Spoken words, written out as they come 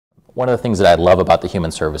One of the things that I love about the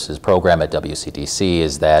Human Services program at WCTC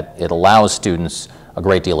is that it allows students a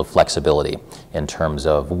great deal of flexibility in terms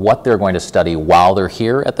of what they're going to study while they're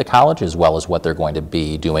here at the college, as well as what they're going to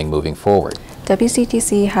be doing moving forward.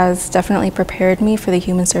 WCTC has definitely prepared me for the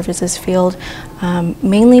human services field,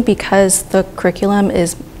 mainly because the curriculum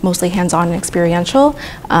is mostly hands-on and experiential.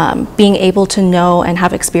 Being able to know and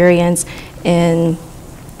have experience in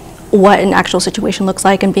what an actual situation looks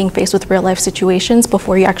like and being faced with real life situations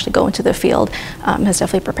before you actually go into the field has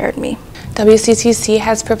definitely prepared me. WCTC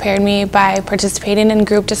has prepared me by participating in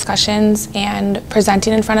group discussions and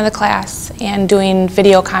presenting in front of the class and doing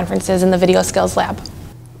video conferences in the Video Skills Lab.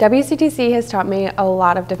 WCTC has taught me a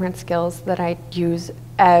lot of different skills that I use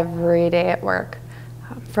every day at work,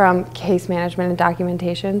 from case management and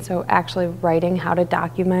documentation, so actually writing how to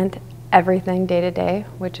document everything day to day,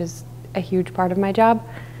 which is a huge part of my job.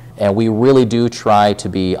 And we really do try to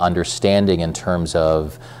be understanding in terms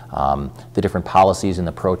of the different policies and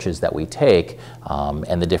approaches that we take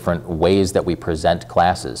and the different ways that we present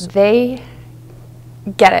classes. They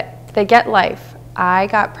get it. They get life. I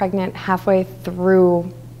got pregnant halfway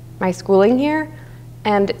through my schooling here,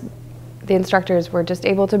 and the instructors were just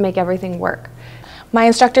able to make everything work. My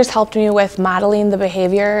instructors helped me with modeling the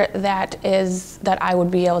behavior that I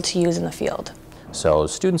would be able to use in the field. So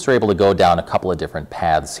students are able to go down a couple of different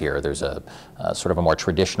paths here. There's a sort of a more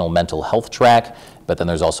traditional mental health track, but then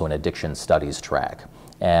there's also an addiction studies track.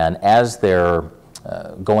 And as they're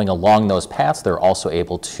going along those paths, they're also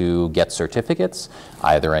able to get certificates,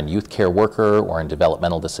 either in youth care worker or in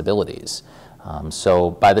developmental disabilities.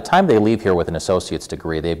 So by the time they leave here with an associate's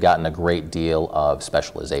degree, they've gotten a great deal of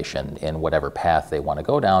specialization in whatever path they want to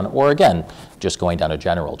go down, or again, just going down a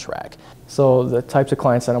general track. So the types of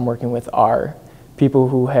clients that I'm working with are people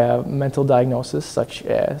who have mental diagnosis such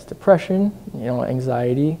as depression,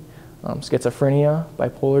 anxiety, schizophrenia,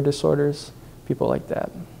 bipolar disorders, people like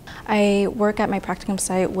that. I work at my practicum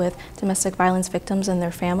site with domestic violence victims and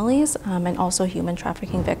their families, and also human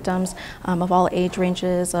trafficking victims of all age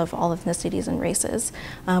ranges, of all ethnicities and races.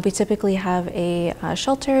 We typically have a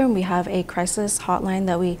shelter, we have a crisis hotline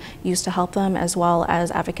that we use to help them, as well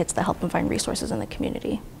as advocates that help them find resources in the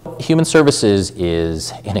community. Human services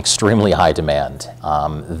is in extremely high demand.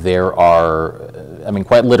 There are,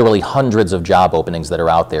 quite literally hundreds of job openings that are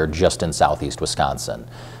out there just in southeast Wisconsin.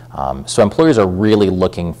 So employers are really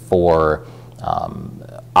looking for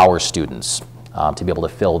our students to be able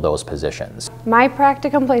to fill those positions. My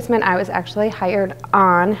practicum placement, I was actually hired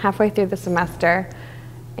on halfway through the semester,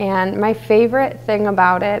 and my favorite thing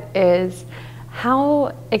about it is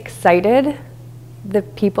how excited the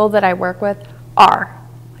people that I work with are.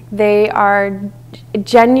 They are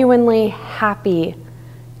genuinely happy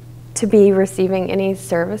to be receiving any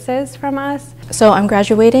services from us. So I'm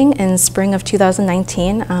graduating in spring of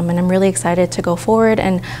 2019, and I'm really excited to go forward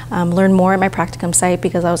and learn more at my practicum site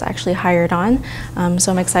because I was actually hired on.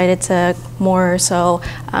 So I'm excited to more so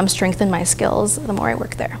strengthen my skills the more I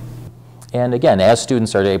work there. And again, as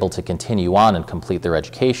students are able to continue on and complete their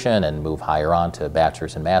education and move higher on to a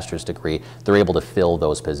bachelor's and master's degree, they're able to fill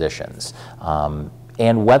those positions.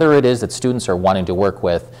 And whether it is that students are wanting to work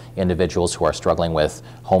with individuals who are struggling with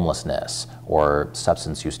homelessness or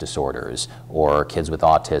substance use disorders, or kids with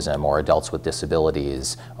autism, or adults with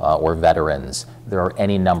disabilities, or veterans, there are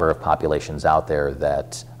any number of populations out there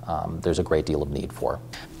that there's a great deal of need for.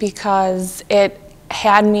 Because it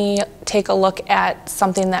had me take a look at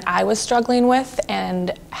something that I was struggling with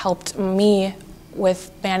and helped me with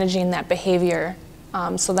managing that behavior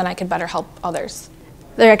so then I could better help others.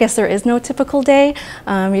 I guess there is no typical day.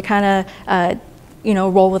 You kind of,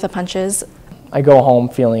 roll with the punches. I go home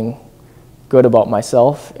feeling good about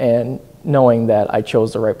myself and knowing that I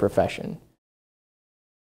chose the right profession.